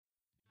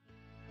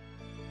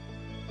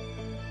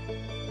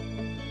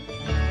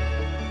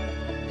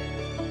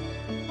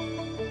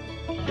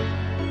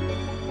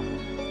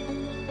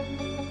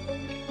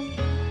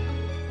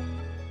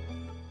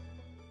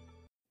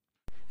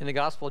In the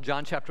Gospel of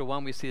John chapter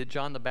 1, we see that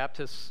John the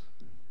Baptist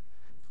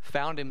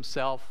found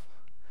himself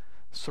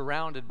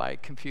surrounded by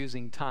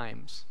confusing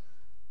times.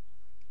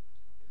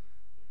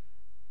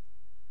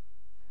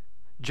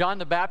 John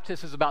the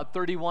Baptist is about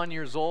 31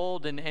 years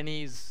old, and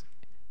he's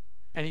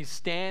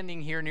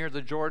standing here near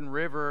the Jordan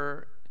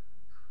River,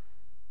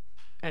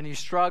 and he's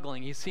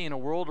struggling. He's seeing a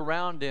world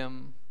around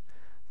him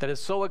that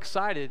is so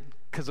excited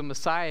because the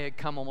Messiah had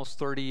come almost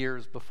 30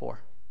 years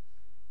before.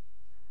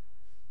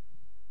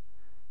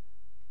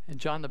 And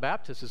John the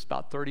Baptist is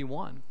about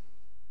 31.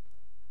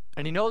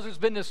 And he knows there's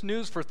been this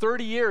news for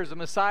 30 years, the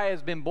Messiah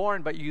has been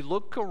born, but you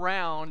look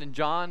around and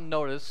John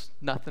noticed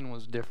nothing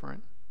was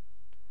different.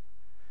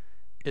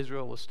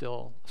 Israel was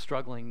still a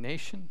struggling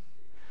nation,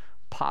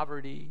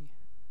 poverty,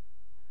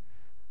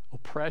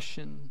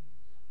 oppression,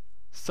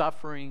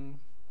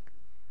 suffering.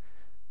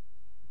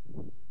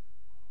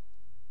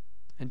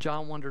 And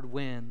John wondered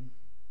when.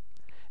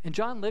 And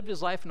John lived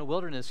his life in the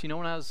wilderness. You know,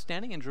 when I was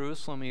standing in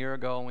Jerusalem a year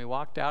ago and we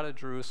walked out of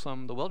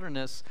Jerusalem, the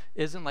wilderness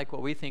isn't like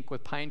what we think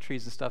with pine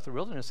trees and stuff. The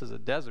wilderness is a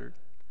desert.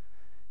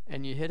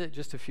 And you hit it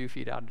just a few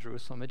feet out of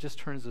Jerusalem. It just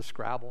turns to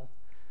scrabble.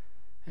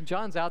 And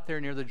John's out there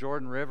near the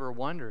Jordan River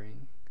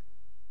wondering,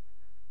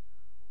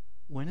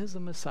 when is the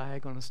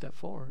Messiah going to step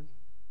forward?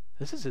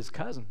 This is his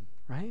cousin,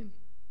 right?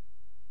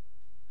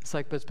 It's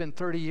like, but it's been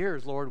 30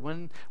 years, Lord.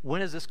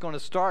 When is this going to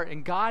start?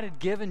 And God had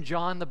given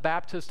John the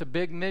Baptist a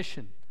big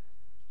mission.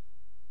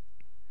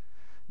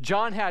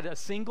 John had a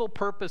single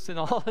purpose in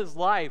all his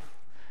life,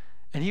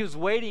 and he was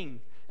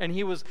waiting, and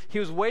he was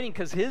waiting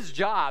because his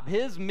job,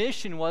 his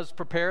mission was to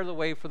prepare the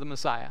way for the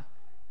Messiah.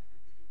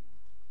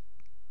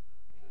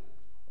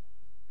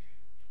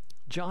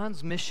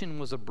 John's mission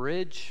was a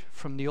bridge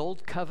from the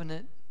old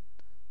covenant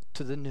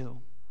to the new.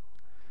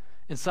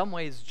 In some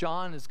ways,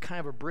 John is kind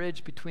of a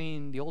bridge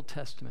between the Old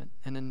Testament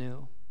and the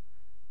New.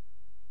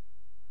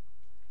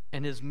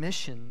 And his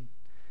mission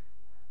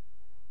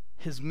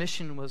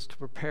was to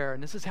prepare.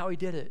 And this is how he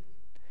did it.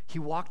 He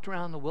walked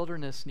around the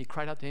wilderness and he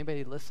cried out to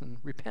anybody, listen,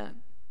 repent,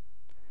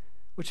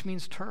 which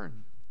means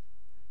turn.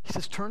 He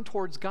says, turn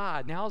towards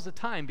God. Now is the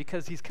time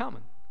because he's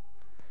coming.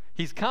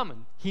 He's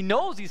coming. He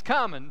knows he's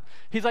coming.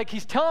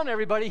 He's telling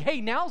everybody,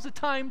 hey, now's the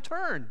time,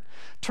 turn.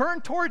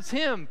 Turn towards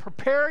him.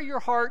 Prepare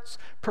your hearts.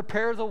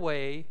 Prepare the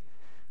way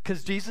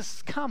because Jesus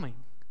is coming.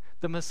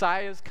 The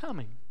Messiah is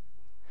coming.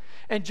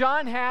 And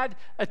John had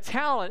a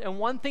talent, and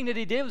one thing that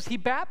he did was he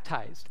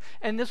baptized.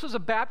 And this was a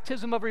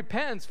baptism of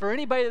repentance. For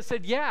anybody that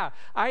said, yeah,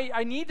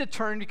 I need to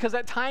turn because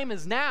that time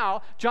is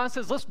now, John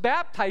says, let's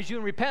baptize you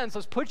in repentance.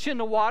 Let's put you in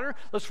the water.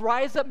 Let's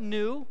rise up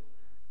new,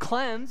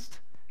 cleansed,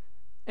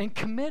 and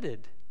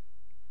committed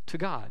to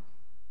God.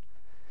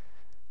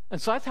 And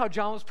so that's how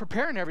John was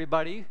preparing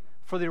everybody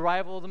for the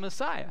arrival of the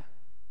Messiah.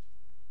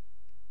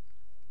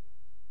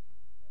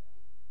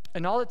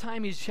 And all the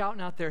time he's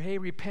shouting out there, hey,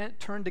 repent,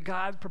 turn to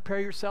God, prepare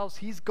yourselves.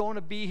 He's going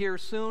to be here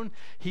soon.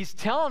 He's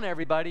telling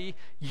everybody,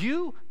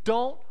 you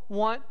don't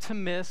want to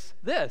miss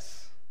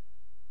this.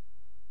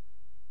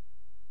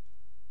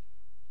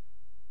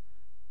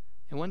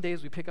 And one day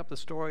as we pick up the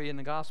story in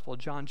the Gospel,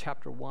 John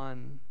chapter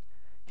 1,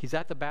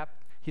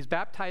 he's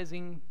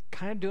baptizing,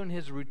 kind of doing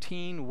his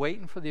routine,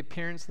 waiting for the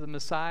appearance of the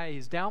Messiah.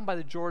 He's down by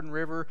the Jordan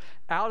River,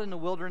 out in the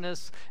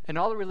wilderness, and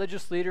all the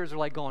religious leaders are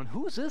like going,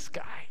 who's this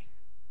guy?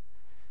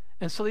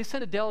 And so they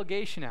sent a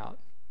delegation out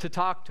to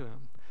talk to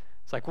him.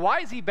 It's like,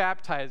 why is he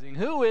baptizing?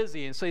 Who is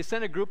he? And so they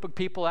sent a group of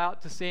people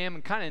out to see him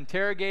and kind of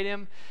interrogate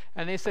him.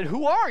 And they said,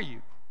 who are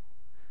you?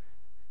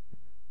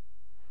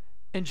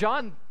 And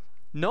John,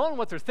 knowing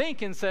what they're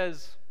thinking,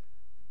 says,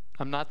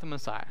 I'm not the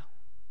Messiah.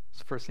 That's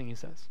the first thing he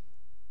says.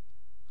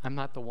 I'm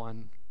not the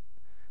one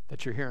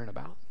that you're hearing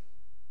about.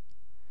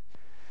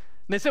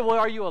 And they said, well,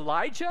 are you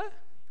Elijah,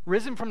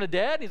 risen from the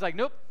dead? And he's like,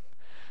 nope,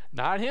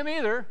 not him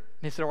either. And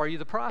they said, are you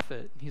the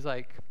prophet? And he's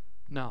like,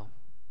 no.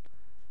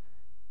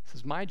 He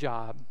says, my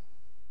job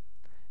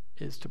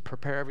is to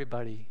prepare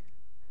everybody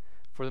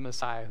for the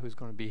Messiah who's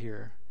going to be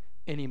here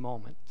any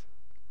moment.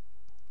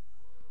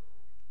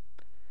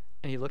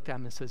 And he looked at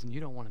him and says, and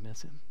you don't want to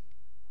miss him.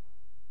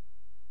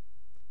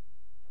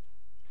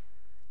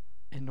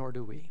 And nor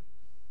do we.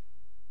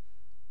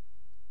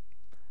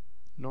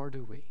 Nor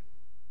do we.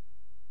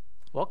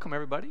 Welcome,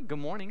 everybody. Good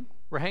morning.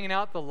 We're hanging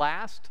out the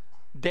last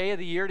day of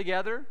the year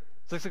together.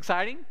 Is this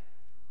exciting?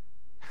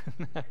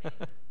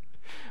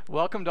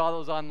 Welcome to all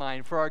those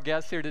online. For our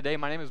guests here today,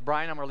 my name is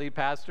Brian. I'm our lead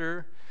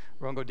pastor.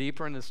 We're going to go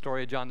deeper in the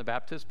story of John the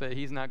Baptist, but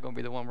he's not going to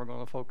be the one we're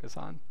going to focus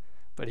on.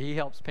 But he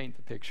helps paint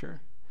the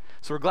picture.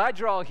 So we're glad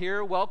you're all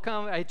here.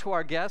 Welcome to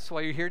our guests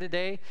while you're here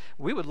today.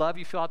 We would love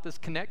you fill out this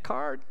Connect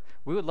card.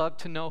 We would love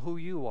to know who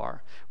you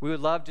are. We would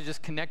love to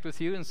just connect with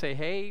you and say,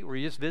 hey, were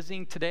you just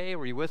visiting today?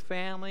 Were you with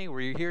family?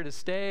 Were you here to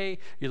stay?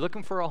 You're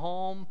looking for a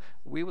home?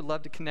 We would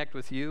love to connect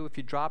with you. If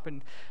you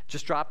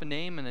just drop a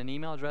name and an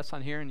email address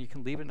on here, and you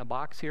can leave it in a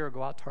box here or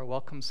go out to our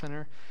Welcome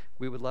Center.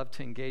 We would love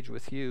to engage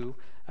with you.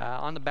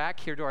 On the back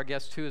here to our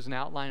guests, too, is an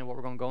outline of what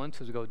we're going to go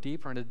into as we go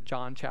deeper into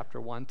John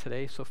chapter 1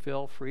 today. So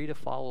feel free to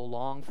follow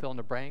along, fill in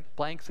the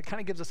blanks. It kind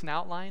of gives us an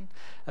outline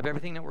of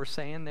everything that we're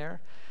saying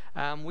there.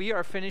 We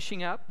are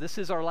finishing up. This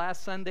is our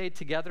last Sunday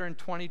together in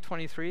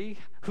 2023.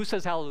 Who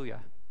says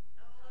hallelujah?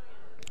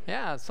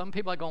 Yeah, some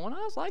people are going, well,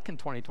 I was like in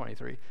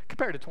 2023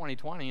 compared to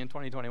 2020 and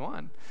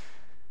 2021.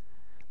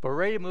 But we're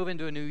ready to move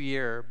into a new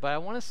year. But I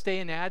want to stay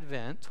in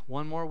Advent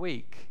one more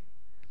week.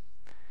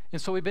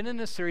 And so we've been in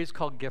a series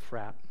called Gift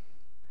Wrap.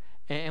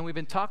 And we've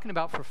been talking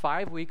about for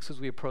 5 weeks as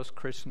we approach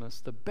Christmas,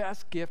 the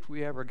best gift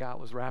we ever got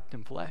was wrapped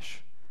in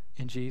flesh,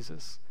 in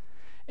Jesus.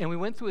 And we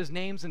went through his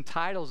names and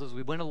titles as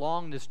we went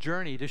along this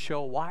journey to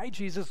show why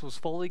Jesus was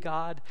fully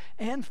God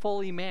and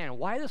fully man,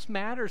 why this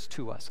matters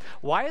to us.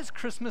 Why does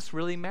Christmas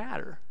really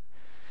matter?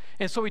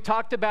 And so we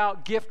talked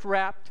about gift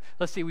wrapped.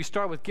 Let's see, we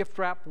started with gift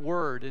wrapped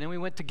word, and then we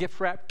went to gift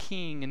wrapped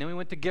king, and then we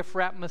went to gift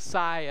wrapped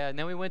Messiah, and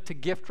then we went to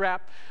gift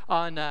wrapped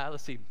on,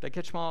 let's see, did I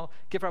catch them all?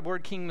 Gift wrapped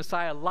word, king,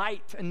 Messiah,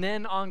 light. And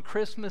then on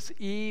Christmas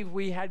Eve,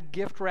 we had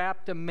gift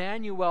wrapped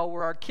Emmanuel,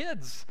 where our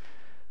kids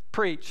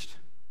preached.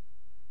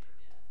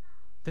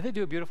 Did they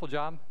do a beautiful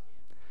job?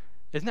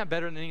 Isn't that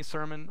better than any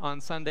sermon on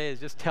Sunday?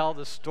 Is just tell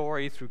the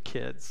story through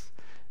kids.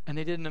 And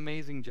they did an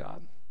amazing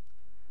job.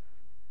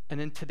 And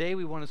then today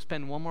we want to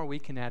spend one more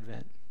week in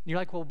Advent. You're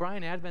like, well,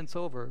 Brian, Advent's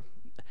over.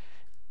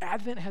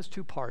 Advent has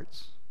 2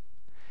 parts.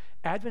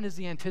 Advent is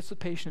the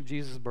anticipation of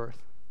Jesus'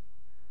 birth.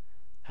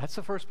 That's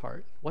the first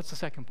part. What's the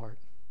second part?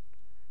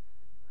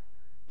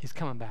 He's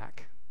coming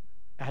back.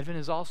 Advent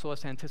is also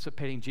us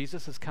anticipating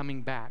Jesus is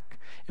coming back.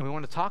 And we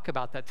want to talk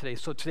about that today.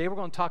 So today we're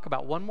going to talk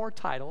about one more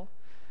title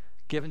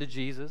given to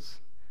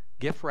Jesus,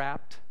 gift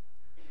wrapped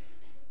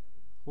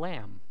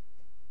lamb.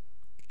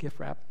 Gift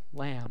wrapped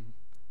lamb.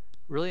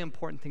 Really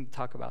important thing to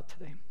talk about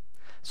today.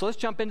 So let's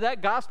jump into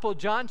that. Gospel of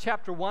John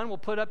chapter 1. We'll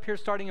put up here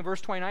starting in verse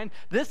 29.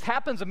 This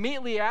happens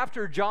immediately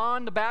after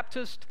John the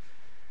Baptist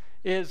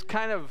is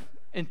kind of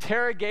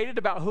interrogated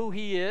about who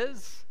he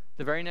is.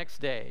 The very next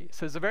day. It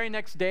says the very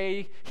next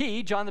day,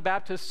 he, John the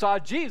Baptist, saw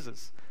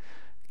Jesus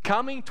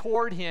coming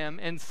toward him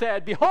and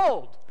said,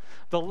 "Behold,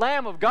 the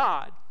Lamb of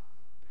God,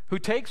 who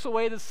takes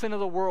away the sin of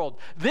the world.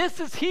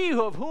 This is he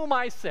of whom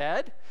I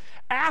said,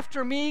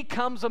 after me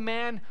comes a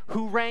man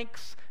who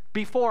ranks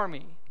before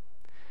me,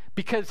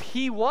 because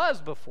he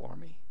was before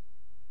me.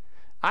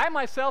 I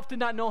myself did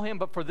not know him,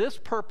 but for this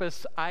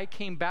purpose I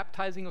came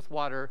baptizing with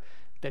water,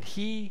 that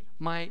he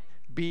might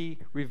be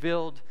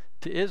revealed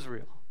to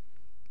Israel."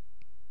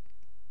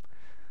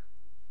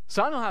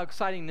 So I don't know how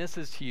exciting this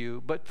is to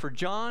you, but for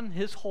John,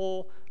 his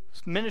whole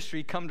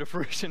ministry come to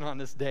fruition on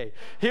this day.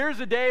 Here's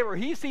a day where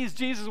he sees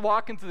Jesus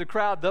walking through the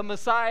crowd, the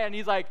Messiah, and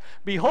he's like,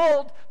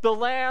 "Behold, the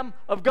Lamb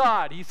of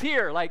God." He's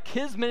here. Like,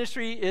 his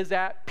ministry is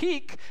at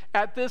peak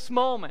at this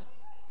moment.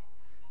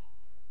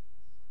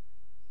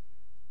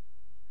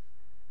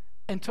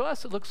 And to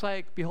us, it looks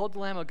like, behold the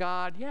Lamb of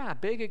God. Yeah,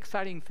 big,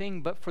 exciting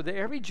thing. But for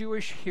every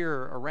Jewish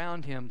hearer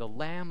around him, the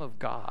Lamb of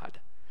God,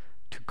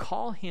 to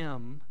call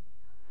him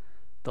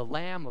the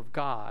Lamb of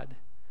God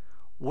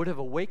would have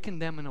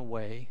awakened them in a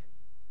way,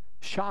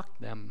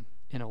 shocked them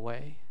in a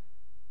way.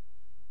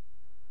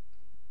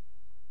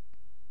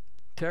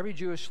 To every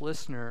Jewish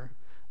listener,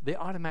 they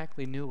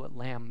automatically knew what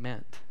lamb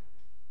meant.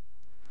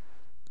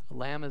 A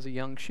lamb is a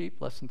young sheep,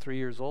 less than 3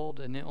 years old,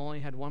 and it only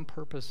had one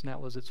purpose, and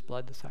that was its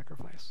blood to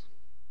sacrifice.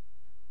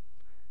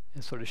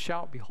 And so to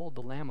shout, "Behold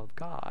the Lamb of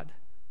God,"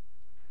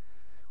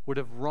 would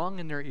have rung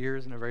in their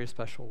ears in a very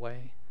special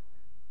way.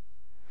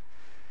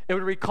 It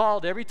would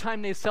recall every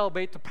time they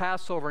celebrate the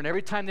Passover and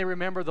every time they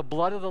remember the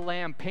blood of the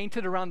Lamb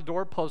painted around the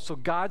doorpost, so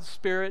God's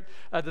spirit,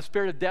 the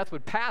spirit of death,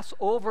 would pass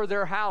over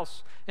their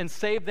house and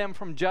save them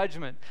from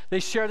judgment.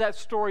 They share that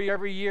story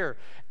every year.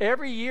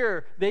 Every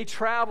year they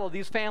travel,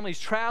 Jewish families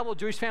travel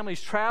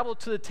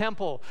to the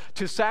temple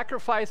to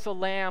sacrifice a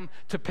lamb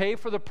to pay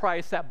for the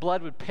price. That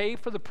blood would pay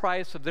for the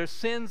price of their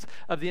sins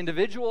of the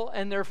individual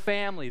and their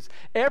families.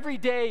 Every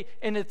day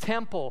in the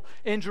temple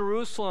in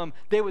Jerusalem,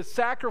 they would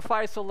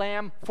sacrifice a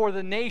lamb for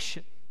the nation.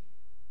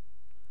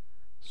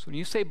 So when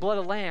you say blood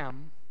of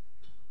lamb,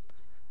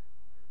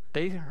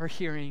 they are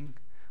hearing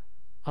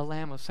a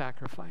lamb of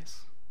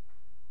sacrifice.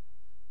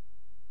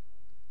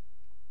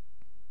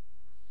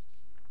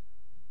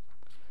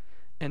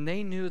 And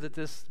they knew that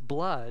this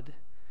blood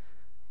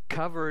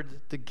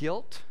covered the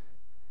guilt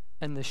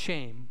and the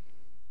shame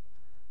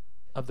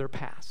of their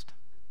past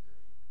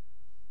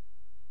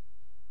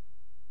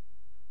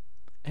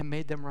and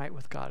made them right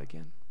with God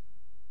again.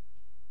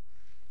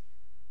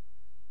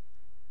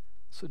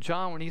 So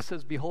John, when he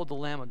says, "Behold the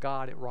Lamb of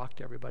God," it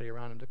rocked everybody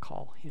around him to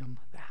call him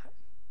that.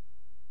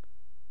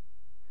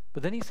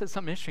 But then he says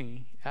something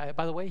interesting.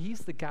 By the way,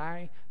 he's the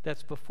guy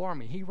that's before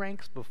me. He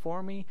ranks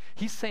before me.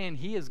 He's saying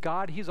he is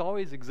God. He's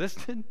always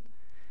existed.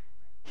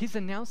 He's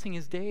announcing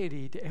his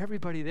deity to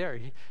everybody there.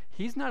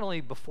 He's not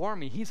only before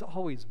me, he's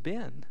always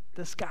been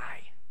this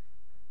guy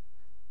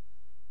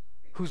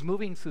who's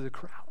moving through the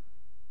crowd.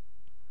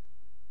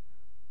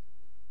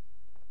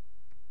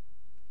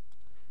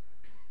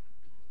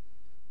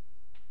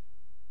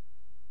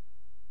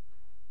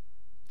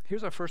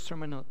 Here's our first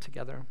sermon note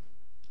together.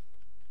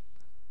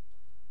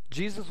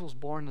 Jesus was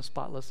born the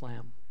spotless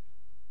lamb.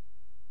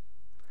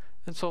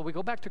 And so we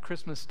go back to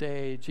Christmas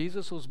Day.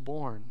 Jesus was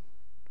born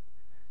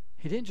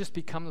He didn't just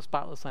become the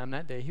spotless lamb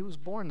that day. He was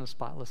born the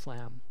spotless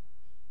lamb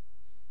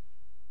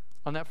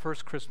on that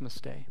first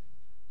Christmas day.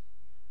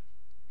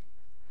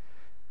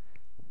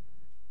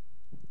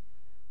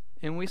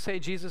 And we say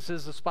Jesus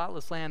is the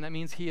spotless lamb. That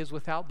means he is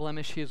without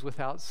blemish, he is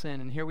without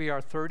sin. And here we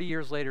are 30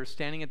 years later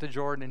standing at the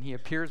Jordan, and he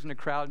appears in the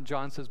crowd, and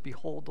John says,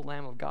 behold the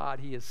Lamb of God.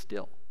 He is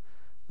still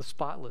the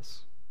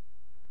spotless,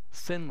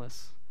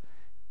 sinless,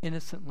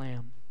 innocent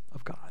Lamb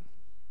of God.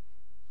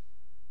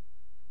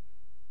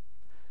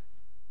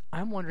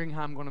 I'm wondering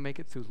how I'm going to make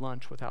it through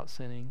lunch without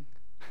sinning.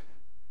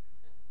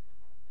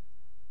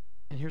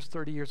 And here's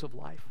 30 years of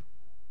life.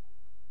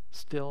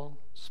 Still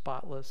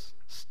spotless,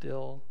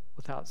 still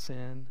without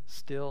sin,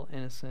 still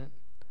innocent.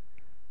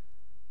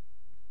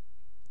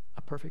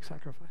 A perfect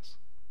sacrifice.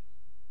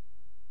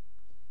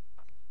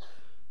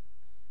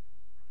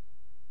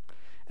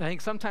 And I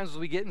think sometimes as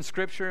we get in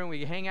Scripture and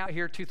we hang out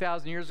here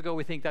 2,000 years ago,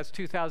 we think that's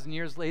 2,000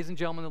 years. Ladies and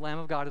gentlemen, the Lamb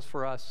of God is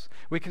for us.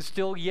 We can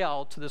still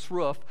yell to this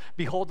roof,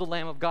 behold the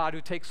Lamb of God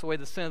who takes away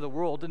the sin of the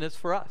world, and it's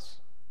for us.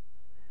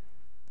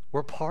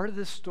 We're part of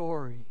this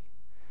story.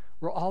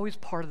 We're always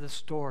part of this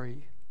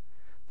story.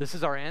 This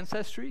is our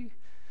ancestry.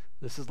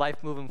 This is life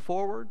moving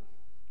forward.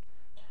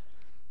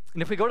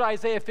 And if we go to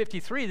Isaiah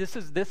 53, this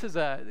is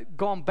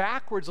going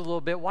backwards a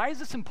little bit. Why is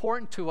this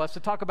important to us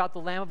to talk about the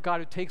Lamb of God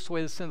who takes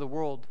away the sin of the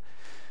world?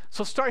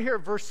 So start here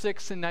at verse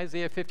 6 in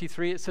Isaiah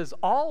 53. It says,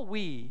 all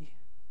we,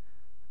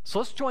 so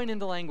let's join in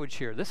the language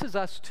here. This is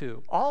us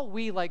too. All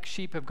we like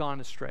sheep have gone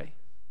astray.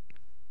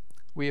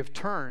 We have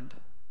turned.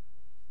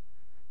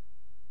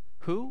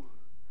 Who?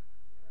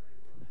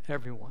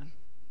 Everyone.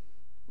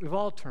 We've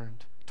all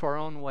turned to our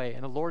own way,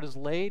 and the Lord has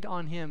laid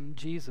on him,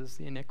 Jesus,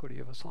 the iniquity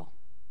of us all.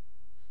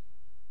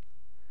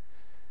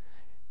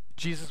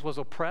 Jesus was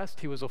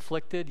oppressed, he was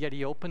afflicted, yet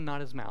he opened not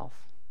his mouth.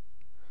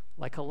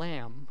 Like a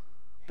lamb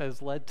that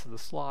is led to the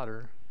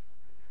slaughter,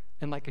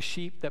 and like a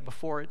sheep that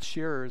before its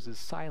shearers is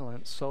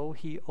silent, so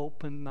he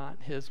opened not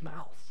his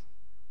mouth.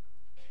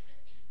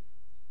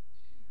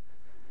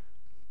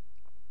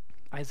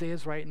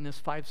 Isaiah's writing this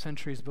 5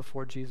 centuries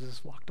before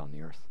Jesus walked on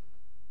the earth,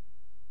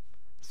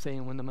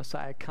 saying when the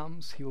Messiah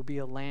comes, he will be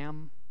a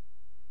lamb.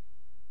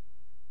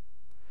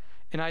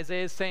 And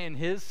Isaiah is saying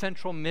his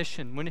central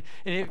mission, and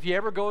if you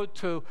ever go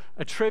to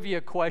a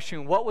trivia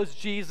question, what was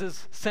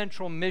Jesus'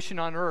 central mission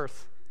on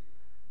earth?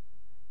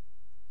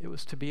 It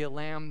was to be a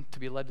lamb to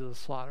be led to the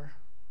slaughter.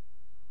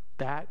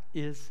 That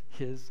is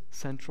his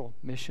central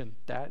mission.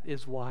 That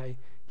is why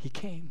he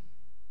came.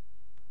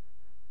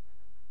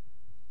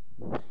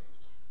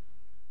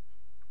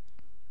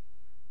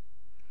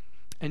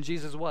 And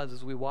Jesus was,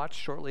 as we watched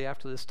shortly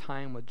after this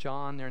time with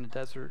John there in the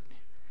desert.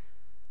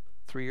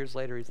 3 years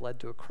later, he's led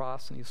to a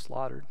cross and he's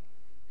slaughtered.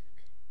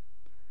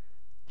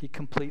 He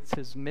completes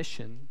his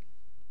mission,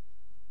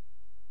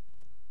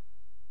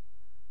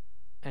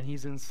 and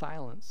he's in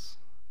silence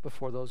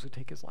before those who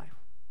take his life.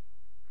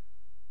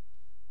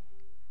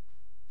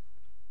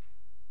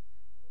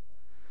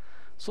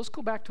 So let's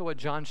go back to what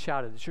John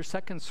shouted. It's your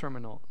second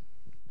sermon note.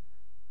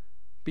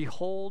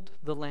 Behold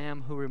the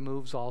Lamb who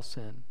removes all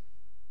sin.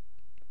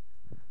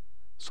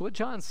 So what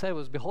John said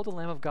was, behold the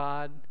Lamb of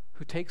God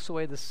who takes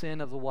away the sin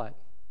of the what?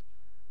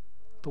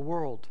 The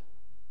world.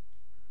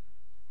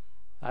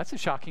 That's a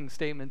shocking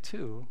statement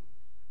too,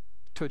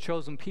 to a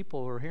chosen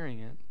people who are hearing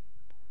it.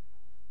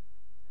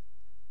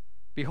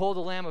 Behold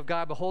the Lamb of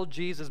God, behold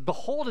Jesus.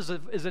 Behold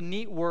is a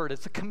neat word.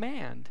 It's a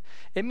command.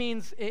 It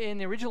means, in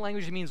the original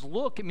language, it means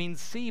look, it means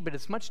see, but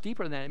it's much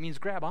deeper than that. It means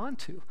grab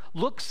onto.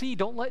 Look, see,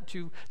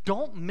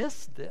 don't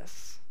miss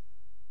this.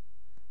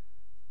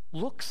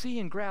 Look, see,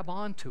 and grab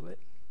onto it.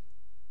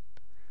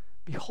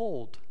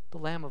 Behold the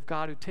Lamb of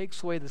God who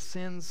takes away the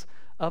sins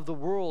of the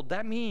world.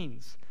 That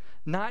means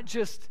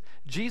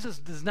Jesus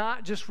does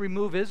not just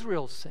remove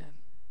Israel's sin.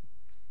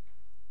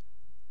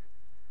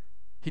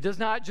 He does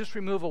not just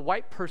remove a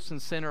white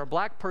person's sin or a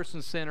black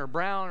person's sin or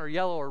brown or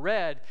yellow or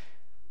red.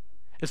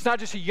 It's not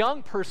just a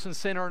young person's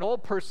sin or an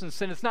old person's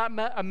sin. It's not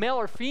a male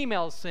or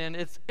female sin.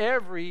 It's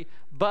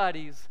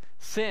everybody's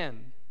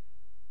sin.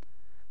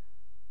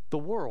 The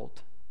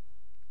world.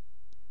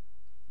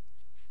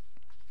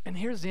 And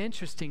here's the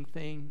interesting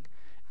thing.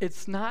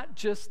 It's not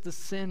just the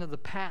sin of the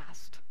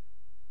past.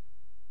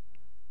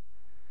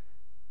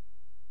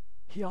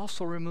 He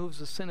also removes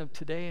the sin of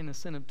today and the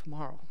sin of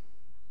tomorrow.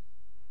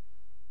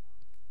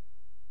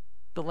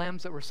 The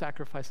lambs that were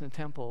sacrificed in the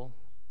temple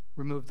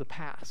removed the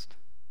past.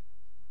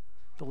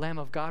 The Lamb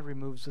of God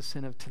removes the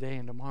sin of today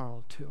and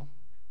tomorrow too.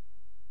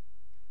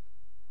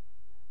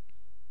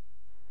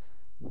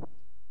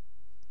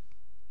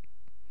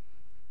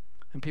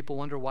 And people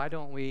wonder, why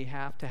don't we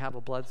have to have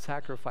a blood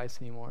sacrifice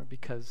anymore?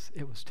 Because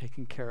it was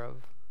taken care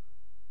of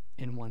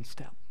in one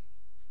step,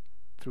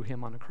 through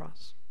him on the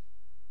cross.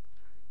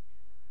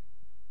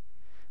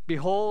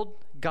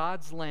 Behold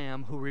God's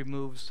Lamb who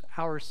removes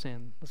our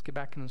sin. Let's get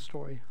back in the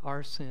story.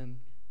 Our sin.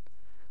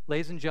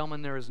 Ladies and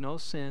gentlemen, there is no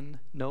sin,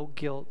 no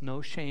guilt,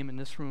 no shame in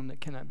this room that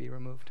cannot be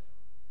removed.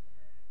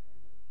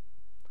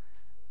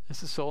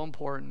 This is so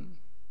important.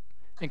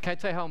 And can I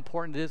tell you how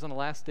important it is on the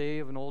last day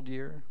of an old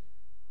year?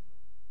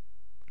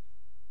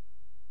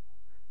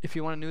 If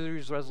you want a New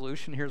Year's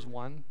resolution, here's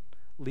one.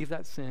 Leave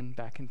that sin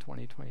back in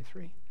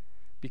 2023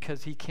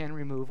 because he can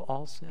remove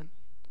all sin.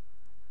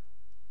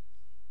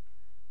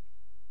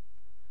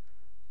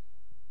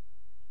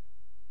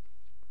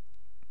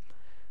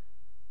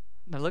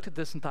 And I looked at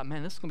this and thought,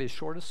 man, this is going to be the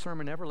shortest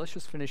sermon ever. Let's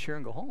just finish here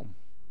and go home.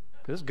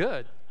 This is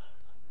good.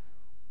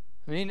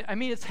 I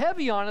mean, it's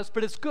heavy on us,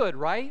 but it's good,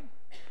 right?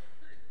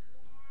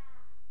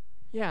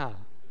 Yeah.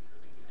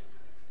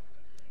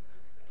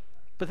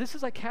 But this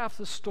is like half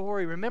the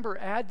story. Remember,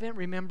 Advent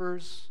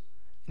remembers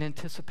and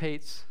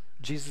anticipates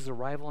Jesus'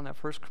 arrival on that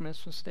first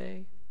Christmas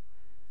day.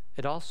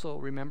 It also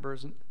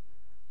remembers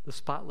the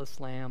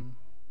spotless Lamb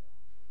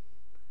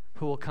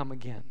who will come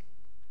again.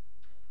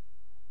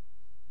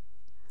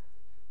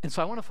 And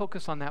so I want to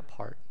focus on that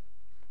part,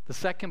 the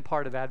second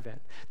part of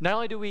Advent. Not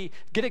only do we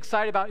get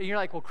excited about it, you're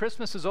like, well,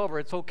 Christmas is over.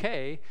 It's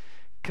okay,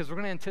 because we're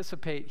going to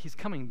anticipate he's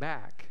coming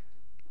back.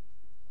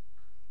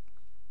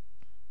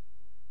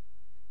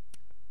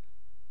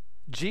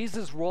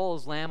 Jesus' role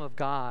as Lamb of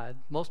God,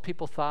 most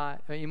people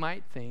thought, you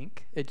might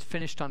think, it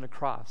finished on the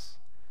cross.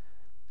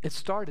 It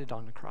started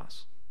on the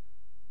cross.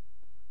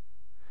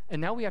 And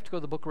now we have to go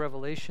to the book of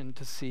Revelation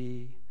to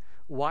see,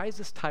 why is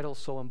this title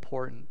so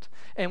important?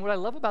 And what I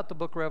love about the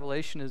book of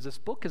Revelation is this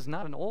book is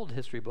not an old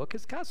history book.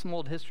 It's got some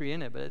old history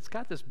in it, but it's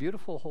got this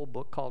beautiful whole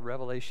book called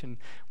Revelation,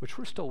 which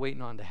we're still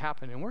waiting on to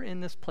happen. And we're in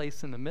this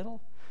place in the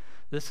middle.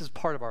 This is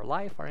part of our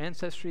life, our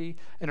ancestry,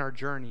 and our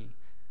journey.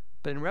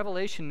 But in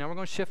Revelation, now we're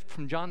going to shift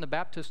from John the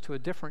Baptist to a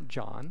different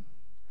John.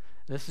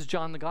 This is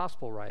John the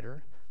Gospel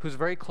writer, who's a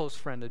very close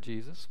friend of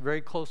Jesus,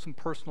 very close and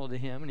personal to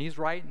him, and he's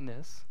writing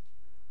this.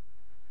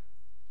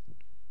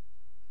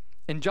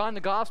 And John the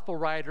Gospel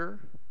writer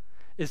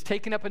is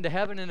taken up into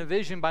heaven in a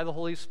vision by the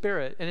Holy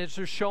Spirit, and it's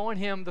just showing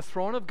him the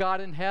throne of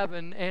God in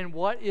heaven and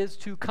what is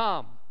to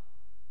come.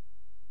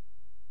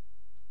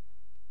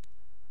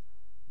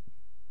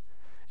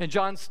 And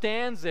John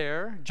stands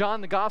there, John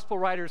the Gospel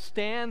writer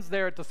stands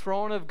there at the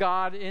throne of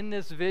God in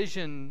this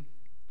vision,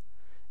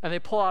 and they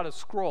pull out a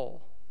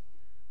scroll.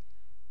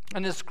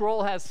 And this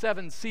scroll has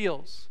 7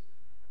 seals.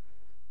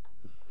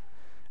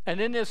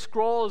 And in this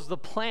scroll is the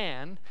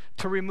plan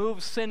to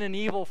remove sin and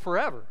evil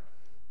forever,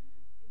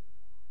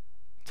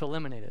 to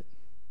eliminate it,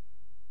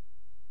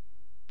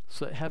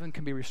 so that heaven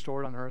can be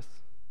restored on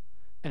earth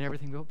and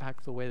everything go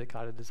back the way that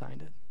God had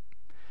designed it.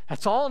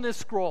 That's all in this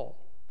scroll.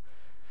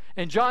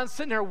 And John's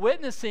sitting there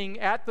witnessing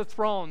at the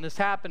throne this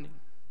happening.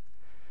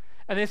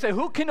 And they say,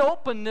 who can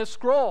open this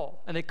scroll?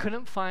 And they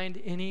couldn't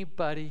find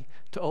anybody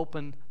to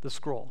open the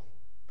scroll.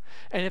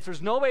 And if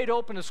there's no way to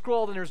open the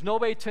scroll, then there's no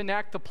way to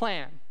enact the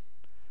plan.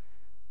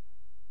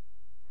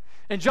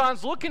 And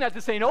John's looking at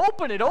this saying,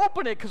 open it,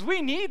 because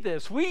we need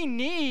this. We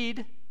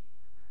need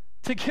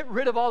to get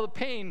rid of all the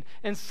pain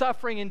and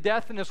suffering and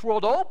death in this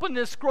world. Open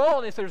this scroll.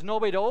 And they say, there's no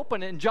way to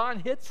open it. And John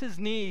hits his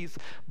knees,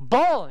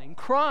 bawling,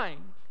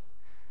 crying,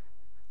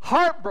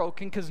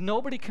 heartbroken because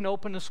nobody can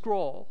open the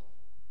scroll.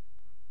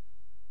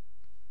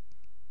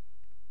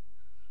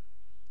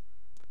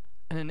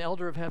 And an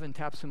elder of heaven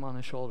taps him on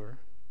the shoulder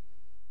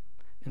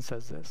and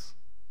says this.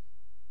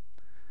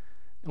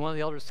 And one of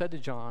the elders said to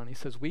John, he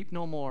says, weep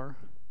no more.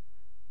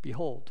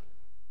 Behold,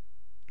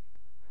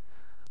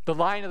 the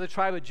Lion of the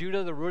tribe of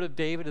Judah, the root of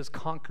David, is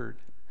conquered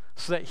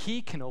so that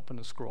he can open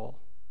the scroll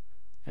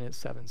and its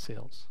 7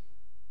 seals.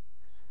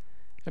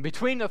 And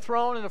between the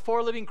throne and the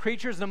 4 living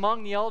creatures and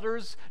among the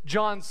elders,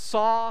 John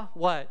saw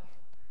what?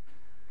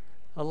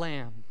 A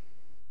lamb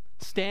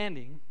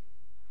standing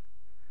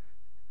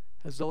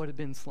as though it had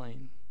been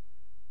slain.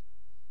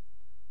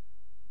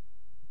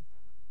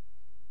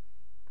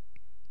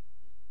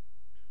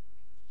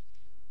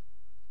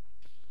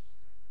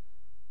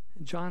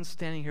 And John's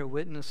standing here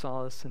witnessing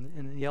all this,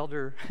 and the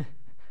elder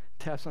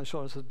taps on the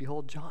shoulder and says,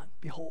 behold, John,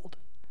 behold,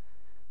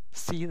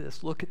 see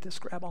this, look at this,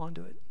 grab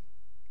onto it.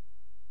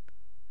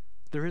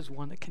 There is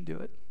one that can do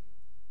it.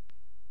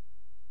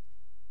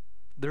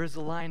 There is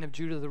the Lion of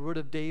Judah, the root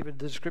of David,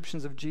 the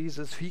descriptions of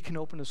Jesus. He can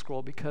open a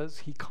scroll because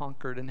he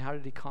conquered. And how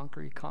did he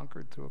conquer? He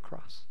conquered through a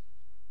cross.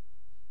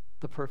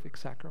 The perfect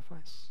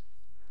sacrifice.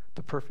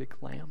 The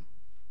perfect lamb.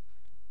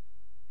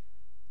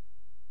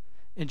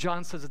 And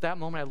John says, at that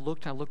moment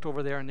I looked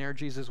over there, and there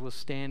Jesus was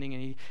standing,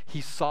 and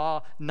he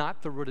saw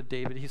not the root of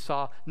David. He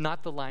saw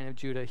not the Lion of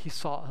Judah. He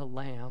saw a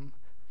lamb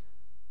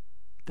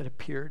that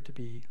appeared to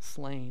be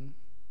slain,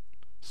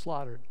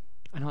 slaughtered.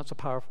 I know it's a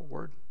powerful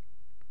word.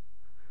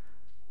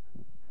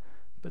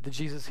 But the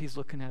Jesus he's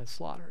looking at is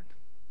slaughtered.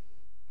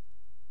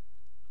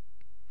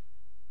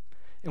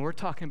 And we're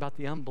talking about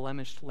the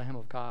unblemished Lamb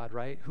of God,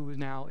 right? Who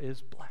now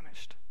is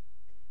blemished.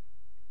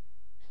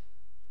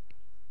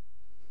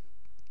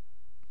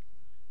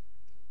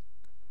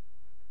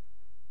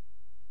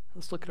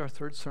 Let's look at our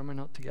third sermon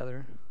note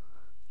together.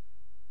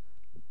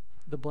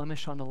 The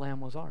blemish on the Lamb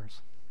was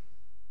ours.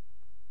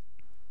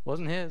 It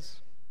wasn't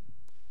his.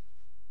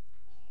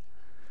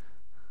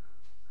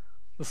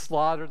 The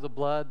slaughter, the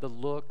blood, the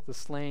look, the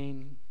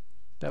slain,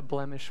 that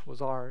blemish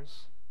was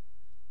ours.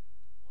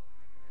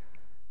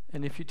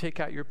 And if you take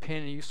out your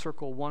pen and you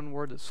circle one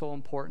word that's so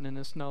important in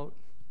this note,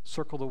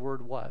 circle the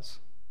word was.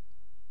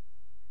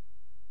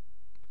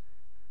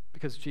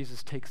 Because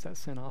Jesus takes that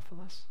sin off of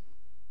us.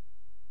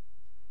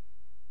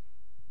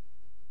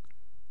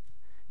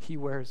 He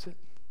wears it.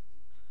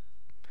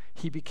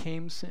 He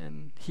became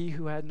sin. He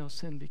who had no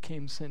sin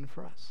became sin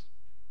for us.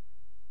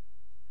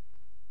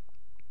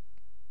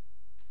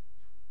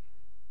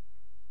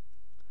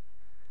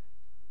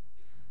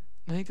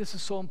 I think this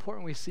is so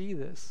important we see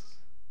this,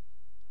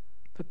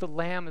 that the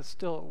Lamb is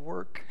still at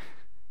work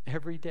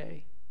every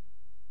day.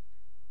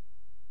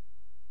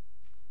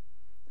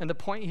 And the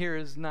point here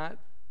is not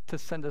to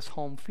send us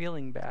home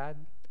feeling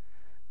bad.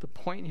 The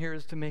point here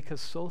is to make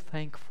us so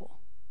thankful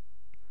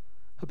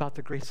about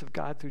the grace of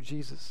God through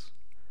Jesus.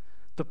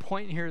 The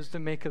point here is to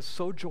make us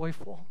so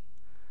joyful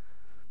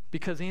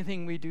because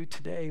anything we do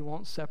today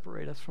won't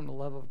separate us from the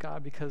love of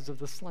God because of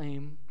the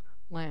slain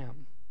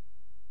Lamb.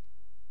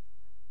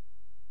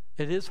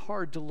 It is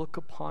hard to look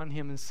upon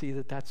him and see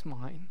that that's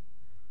mine.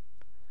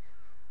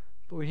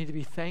 But we need to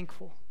be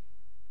thankful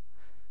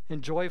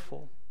and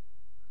joyful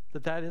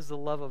that that is the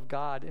love of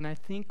God. And I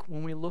think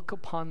when we look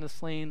upon the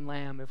slain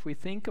Lamb, if we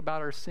think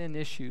about our sin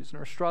issues and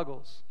our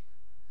struggles,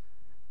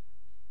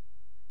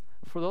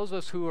 for those of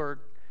us who are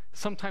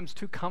sometimes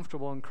too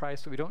comfortable in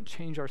Christ that we don't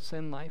change our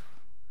sin life,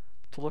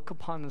 to look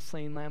upon the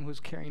slain Lamb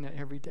who's carrying it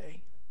every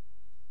day.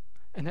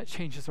 And that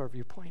changes our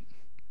viewpoint.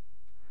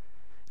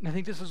 And I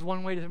think this is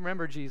one way to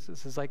remember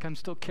Jesus, is like, I'm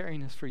still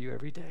carrying this for you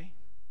every day.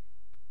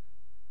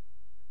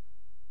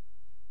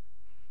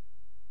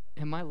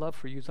 And my love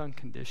for you is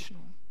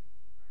unconditional.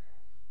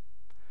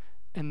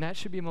 And that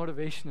should be a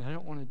motivation. I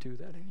don't want to do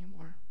that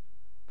anymore.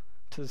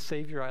 To the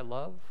Savior I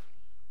love,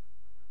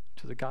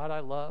 to the God I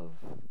love,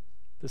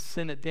 the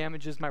sin that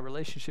damages my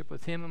relationship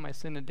with him and my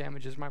sin that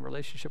damages my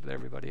relationship with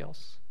everybody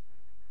else.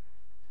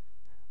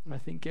 And I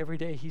think every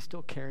day he's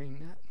still carrying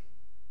that.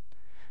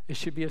 It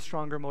should be a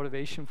stronger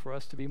motivation for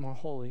us to be more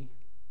holy,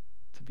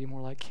 to be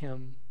more like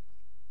him.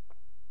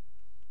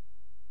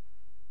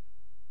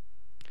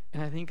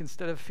 And I think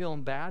instead of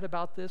feeling bad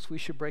about this, we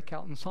should break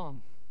out in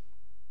song.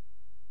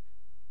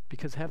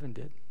 Because heaven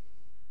did.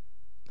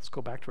 Let's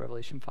go back to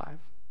Revelation 5,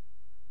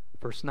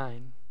 verse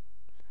 9.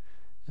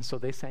 And so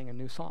they sang a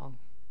new song,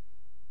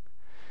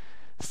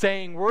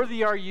 saying,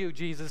 "Worthy are you,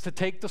 Jesus, to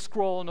take the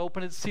scroll and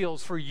open its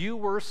seals, for you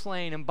were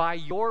slain, and by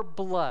your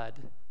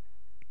blood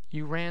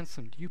you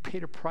ransomed. You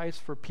paid a price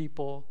for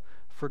people,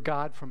 for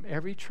God, from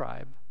every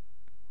tribe,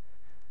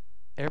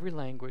 every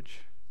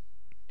language,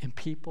 and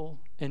people,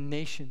 and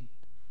nation.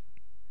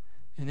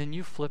 And then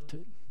you flipped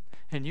it,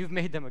 and you've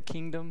made them a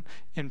kingdom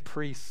and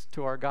priests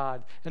to our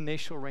God, and they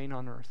shall reign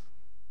on earth."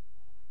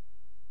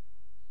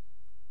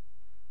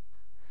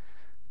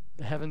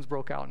 The heavens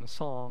broke out in a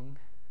song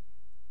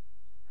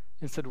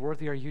and said,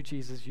 "Worthy are you,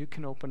 Jesus. You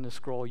can open the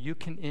scroll. You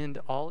can end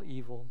all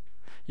evil.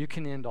 You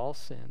can end all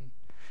sin.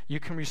 You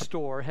can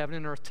restore heaven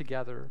and earth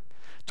together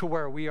to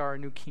where we are a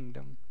new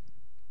kingdom.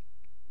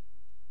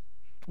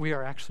 We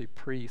are actually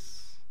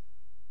priests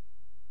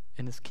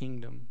in this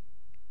kingdom."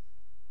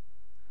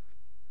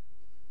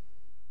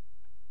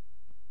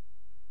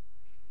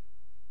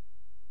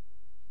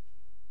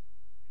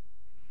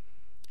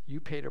 You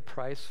paid a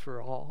price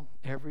for all,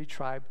 every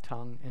tribe,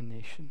 tongue, and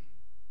nation.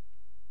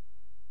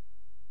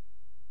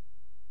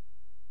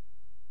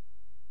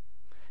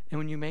 And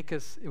when you make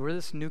us, we're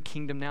this new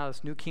kingdom now,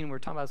 this new kingdom we were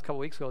talking about this a couple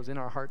weeks ago is in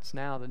our hearts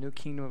now. The new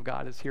kingdom of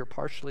God is here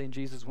partially in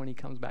Jesus. When he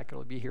comes back,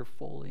 it'll be here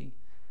fully.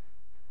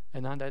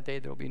 And on that day,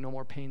 there will be no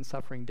more pain,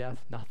 suffering,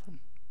 death, nothing.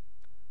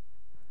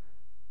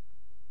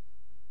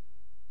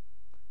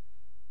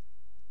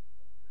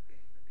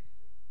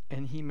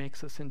 And he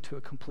makes us into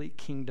a complete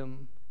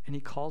kingdom, and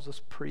he calls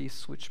us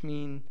priests, which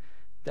mean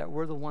that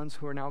we're the ones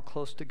who are now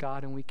close to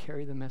God, and we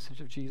carry the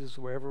message of Jesus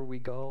wherever we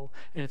go.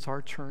 And it's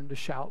our turn to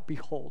shout,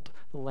 "Behold,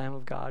 the Lamb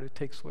of God who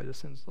takes away the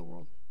sins of the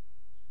world."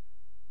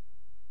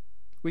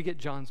 We get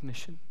John's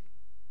mission.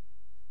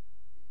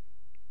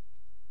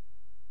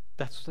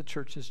 That's the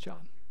church's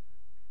job.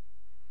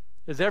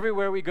 Is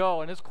everywhere we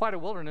go, and it's quite a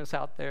wilderness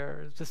out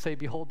there, is to say,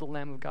 "Behold, the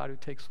Lamb of God who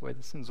takes away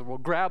the sins of the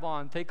world." Grab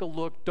on, take a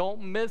look,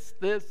 don't miss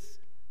this.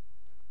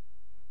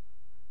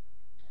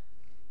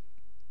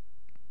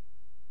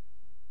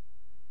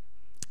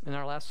 In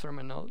our last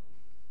sermon note,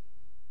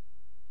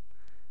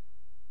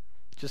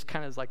 just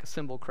kind of like a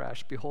cymbal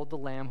crash, "Behold the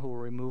Lamb who will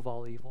remove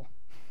all evil."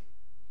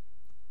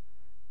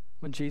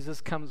 When Jesus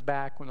comes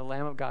back, when the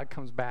Lamb of God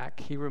comes back,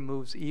 he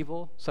removes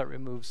evil, so it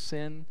removes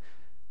sin,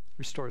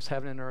 restores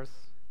heaven and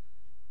earth.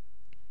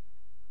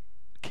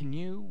 Can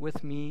you,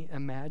 with me,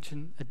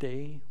 imagine a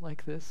day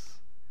like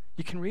this?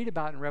 You can read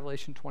about it in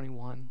Revelation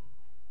 21.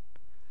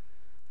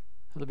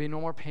 There'll be no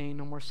more pain,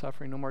 no more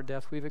suffering, no more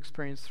death. We've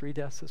experienced 3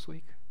 deaths this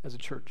week as a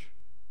church.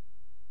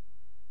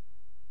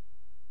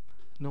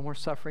 No more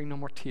suffering, no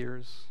more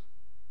tears.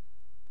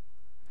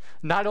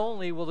 Not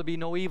only will there be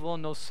no evil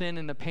and no sin,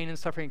 and the pain and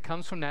suffering that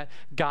comes from that,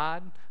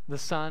 God, the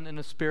Son, and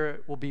the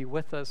Spirit will be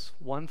with us,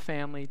 one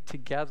family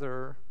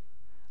together.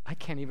 I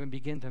can't even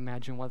begin to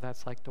imagine what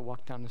that's like to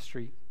walk down the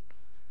street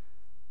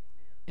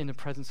in the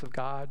presence of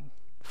God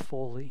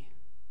fully.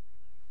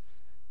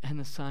 and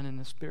the Son and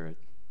the Spirit.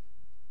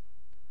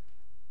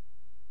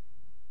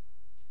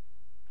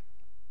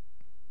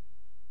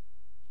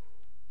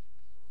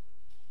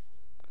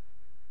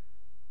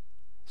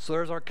 So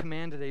there's our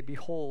command today.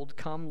 Behold,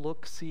 come,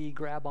 look, see,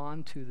 grab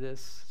onto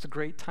this. It's a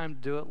great time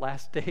to do it,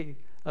 last day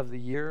of the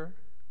year.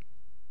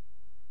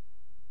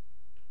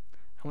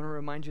 I want to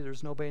remind you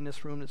there's nobody in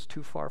this room that's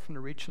too far from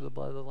the reach of the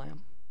blood of the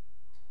Lamb.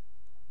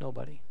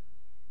 Nobody.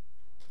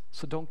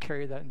 So don't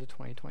carry that into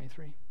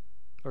 2023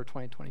 or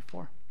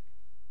 2024.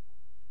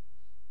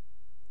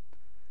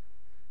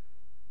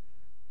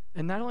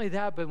 And not only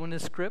that, but when the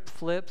script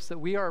flips that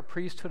we are a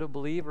priesthood of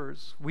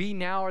believers, we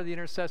now are the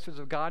intercessors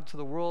of God to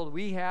the world.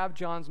 We have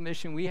John's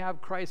mission. We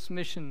have Christ's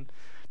mission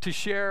to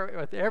share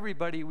with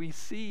everybody. We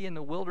see in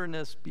the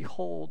wilderness,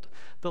 behold,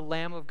 the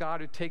Lamb of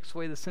God who takes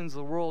away the sins of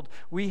the world.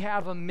 We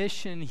have a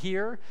mission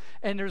here,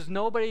 and there's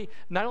nobody,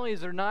 not only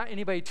is there not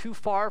anybody too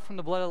far from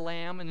the blood of the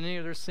Lamb and any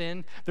of their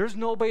sin, there's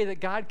nobody that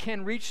God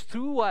can reach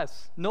through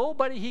us.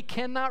 Nobody He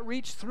cannot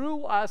reach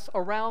through us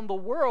around the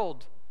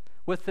world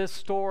with this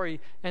story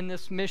and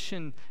this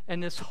mission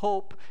and this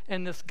hope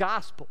and this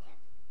gospel.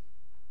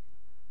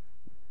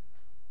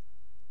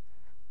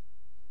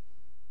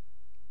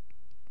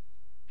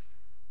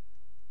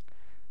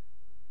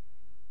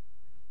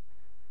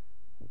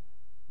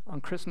 On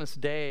Christmas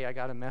Day, I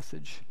got a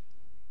message,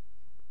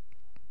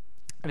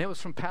 and it was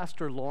from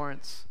Pastor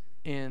Lawrence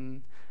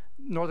in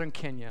northern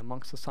Kenya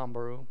amongst the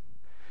Samburu,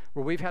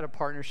 where we've had a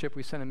partnership.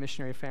 We sent a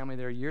missionary family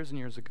there years and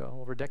years ago,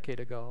 over a decade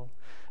ago,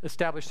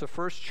 established the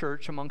first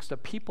church amongst a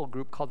people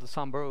group called the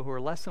Samburu, who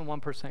are less than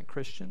 1%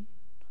 Christian.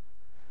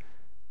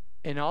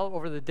 And all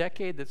over the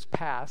decade that's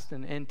passed,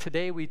 and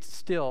today we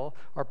still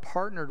are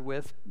partnered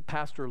with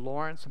Pastor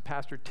Lawrence and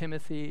Pastor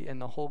Timothy and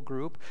the whole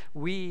group.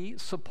 We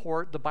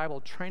support the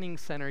Bible Training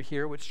Center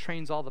here, which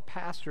trains all the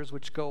pastors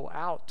which go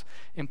out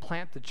and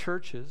plant the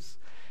churches.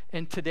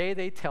 And today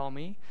they tell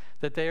me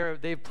that they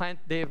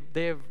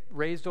have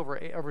raised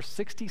over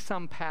 60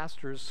 some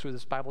pastors through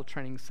this Bible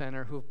Training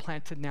Center who have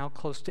planted now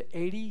close to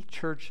 80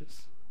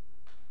 churches.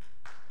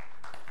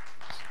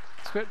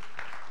 It's good.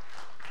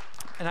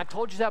 And I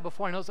told you that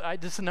before. I know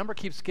this number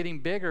keeps getting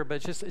bigger,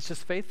 but it's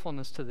just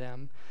faithfulness to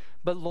them.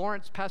 But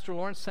Pastor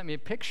Lawrence sent me a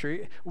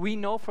picture. We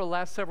know for the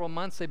last several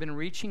months they've been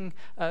reaching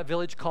a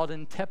village called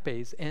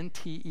Ntepes,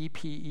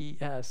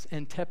 N-T-E-P-E-S,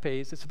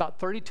 Ntepes. It's about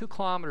 32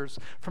 kilometers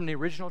from the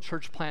original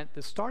church plant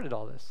that started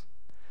all this.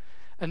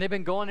 And they've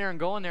been going there,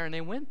 and they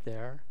went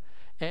there.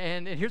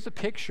 And here's a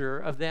picture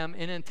of them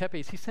in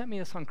Ntepes. He sent me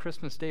this on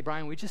Christmas Day.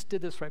 Brian, we just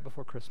did this right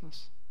before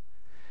Christmas.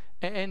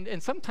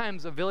 And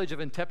sometimes a village of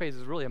Ntepes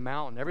is really a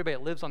mountain. Everybody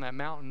that lives on that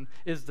mountain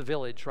is the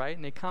village, right?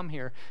 And they come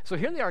here. So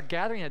here they are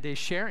gathering that day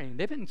sharing.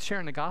 They've been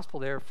sharing the gospel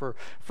there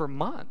for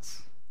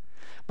months.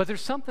 But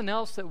there's something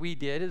else that we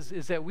did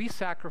is that we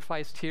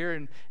sacrificed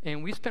here,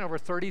 and we spent over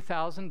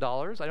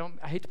 $30,000.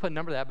 I hate to put a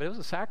number to that, but it was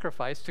a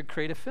sacrifice to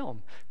create a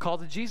film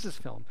called the Jesus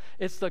Film.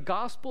 It's the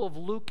Gospel of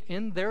Luke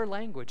in their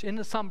language, in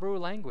the Samburu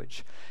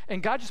language.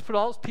 And God just put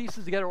all those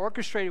pieces together,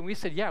 orchestrated, and we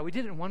said, yeah, we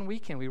did it in one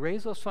weekend. We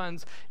raised those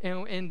funds,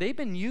 and they've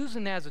been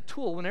using that as a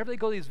tool. Whenever they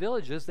go to these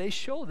villages, they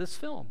show this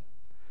film.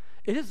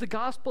 It is the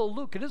Gospel of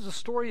Luke. It is the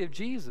story of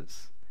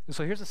Jesus. And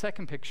so here's the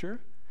second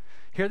picture.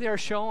 Here they are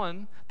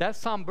showing that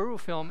Samburu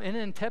film in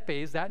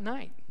Ntepes that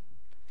night.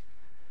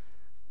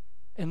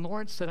 And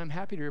Lawrence said, I'm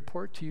happy to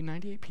report to you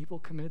 98 people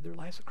committed their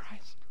lives to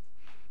Christ.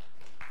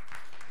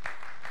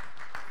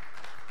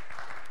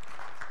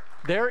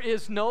 There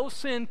is no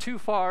sin too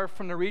far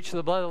from the reach of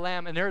the blood of the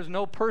Lamb, and there is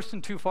no person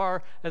too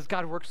far as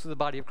God works through the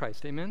body of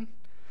Christ. Amen?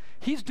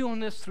 He's doing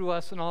this through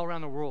us and all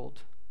around the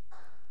world.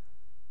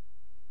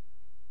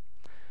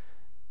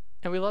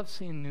 And we love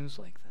seeing news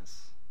like this.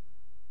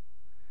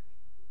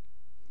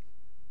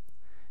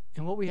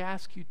 And what we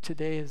ask you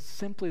today is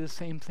simply the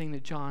same thing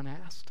that John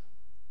asked.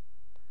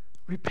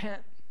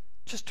 Repent.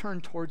 Just turn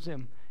towards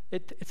Him.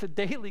 It's a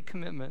daily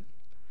commitment.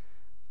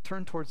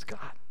 Turn towards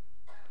God.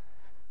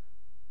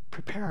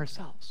 Prepare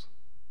ourselves.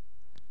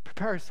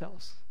 Prepare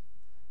ourselves.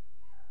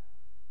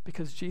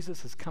 Because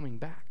Jesus is coming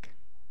back.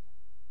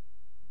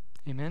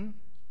 Amen?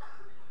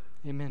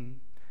 Amen.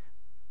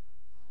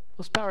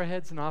 Let's bow our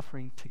heads in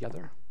offering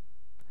together.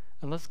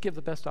 And let's give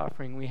the best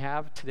offering we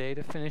have today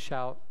to finish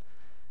out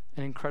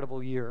an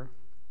incredible year.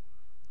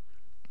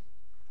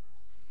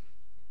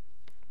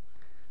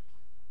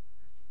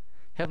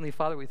 Heavenly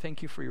Father, we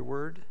thank you for your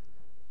word.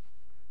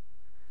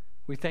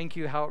 We thank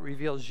you how it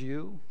reveals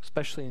you,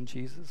 especially in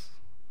Jesus.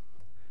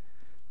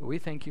 But we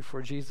thank you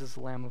for Jesus,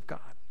 the Lamb of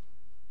God,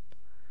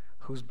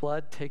 whose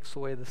blood takes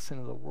away the sin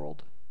of the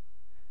world,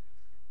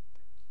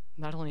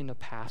 not only in the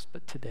past,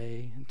 but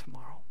today and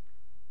tomorrow.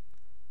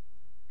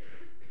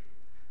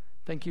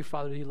 Thank you,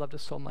 Father, that you loved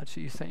us so much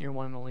that you sent your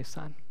one and only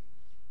Son.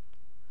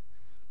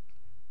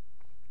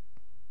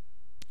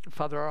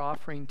 Father, our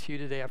offering to you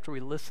today, after we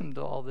listen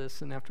to all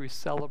this and after we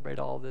celebrate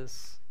all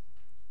this,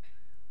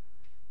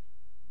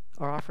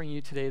 our offering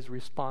you today is a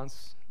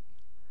response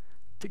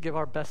to give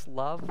our best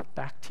love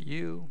back to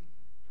you.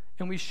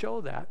 And we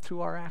show that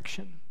through our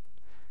action.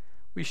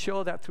 We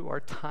show that through our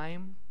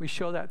time. We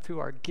show that through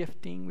our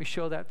gifting. We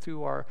show that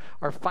through our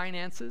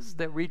finances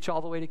that reach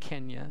all the way to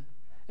Kenya,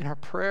 and our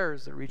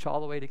prayers that reach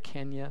all the way to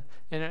Kenya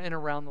and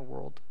around the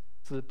world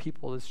to the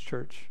people of this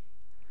church.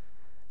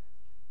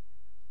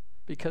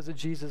 Because of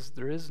Jesus,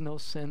 there is no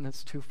sin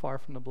that's too far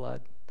from the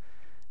blood,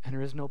 and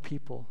there is no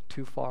people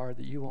too far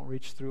that you won't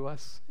reach through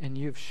us, and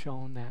you've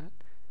shown that.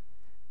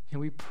 And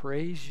we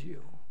praise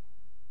you.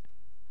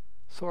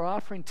 So our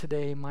offering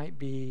today might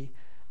be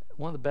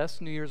one of the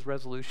best New Year's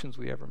resolutions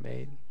we ever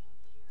made.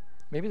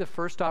 Maybe the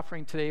first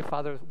offering today,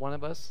 Father, one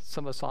of us,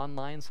 some of us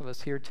online, some of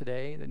us here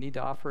today that need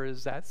to offer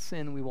is that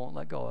sin we won't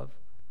let go of.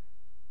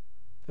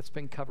 That's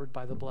been covered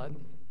by the blood.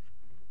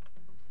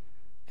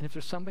 And if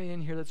there's somebody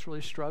in here that's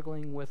really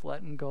struggling with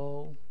letting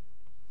go,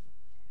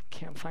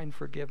 can't find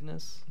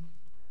forgiveness,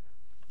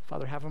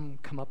 Father, have them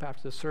come up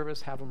after the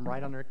service, have them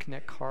write on their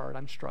Connect card,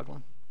 I'm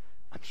struggling.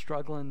 I'm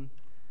struggling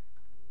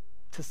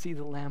to see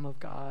the Lamb of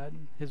God,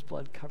 his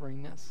blood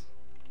covering this.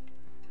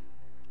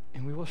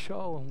 And we will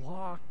show and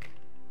walk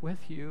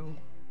with you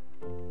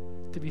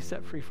to be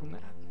set free from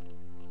that.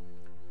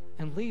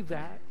 And leave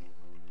that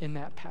in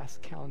that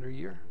past calendar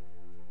year.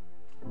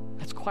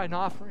 That's quite an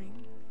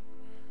offering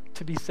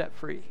to be set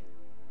free.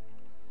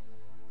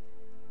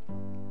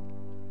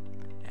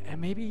 And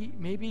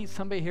maybe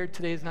somebody here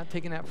today is not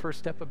taking that first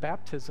step of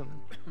baptism.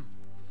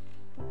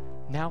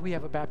 Now we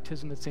have a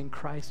baptism that's in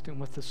Christ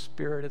and with the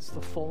Spirit. It's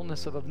the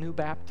fullness of a new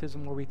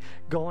baptism where we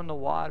go in the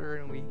water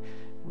and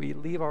we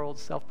leave our old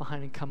self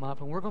behind and come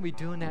up. And we're going to be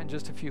doing that in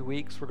just a few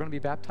weeks. We're going to be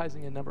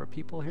baptizing a number of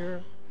people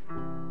here.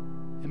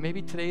 And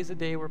maybe today's a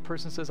day where a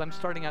person says, I'm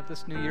starting out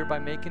this new year by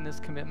making this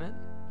commitment.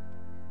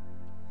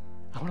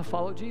 I want to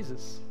follow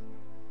Jesus.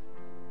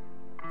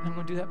 And I'm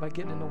going to do that by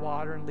getting in the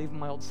water and leaving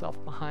my old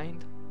self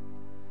behind.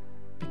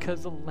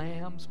 Because the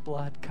Lamb's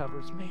blood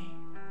covers me.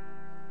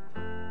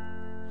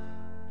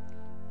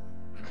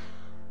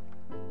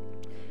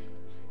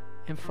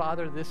 And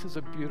Father, this is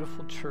a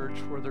beautiful church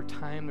where their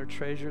time, their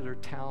treasure, their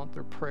talent,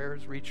 their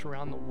prayers reach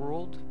around the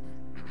world.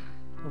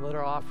 And let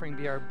our offering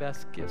be our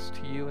best gifts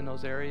to you in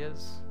those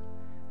areas.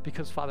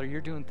 Because, Father,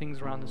 you're doing things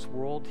around this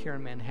world, here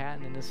in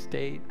Manhattan, in this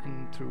state,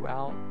 and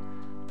throughout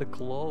the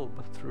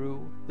globe,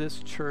 through this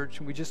church.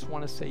 And we just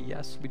want to say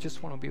yes. We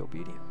just want to be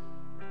obedient.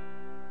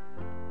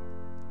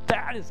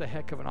 That is a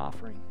heck of an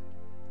offering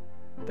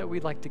that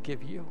we'd like to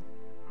give you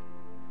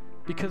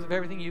because of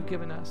everything you've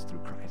given us through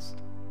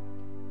Christ.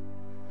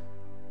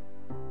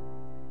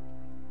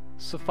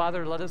 So,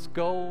 Father, let us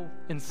go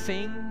and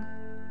sing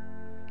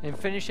and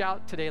finish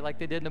out today like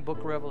they did in the book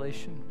of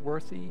Revelation.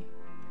 Worthy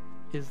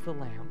is the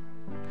Lamb.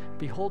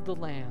 Behold the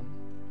Lamb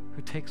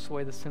who takes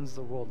away the sins of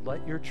the world.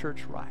 Let your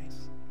church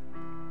rise.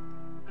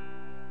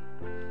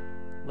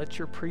 Let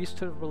your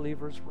priesthood of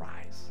believers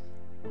rise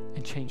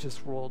and change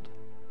this world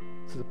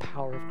through the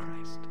power of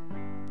Christ.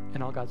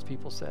 And all God's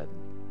people said,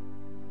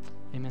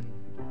 amen.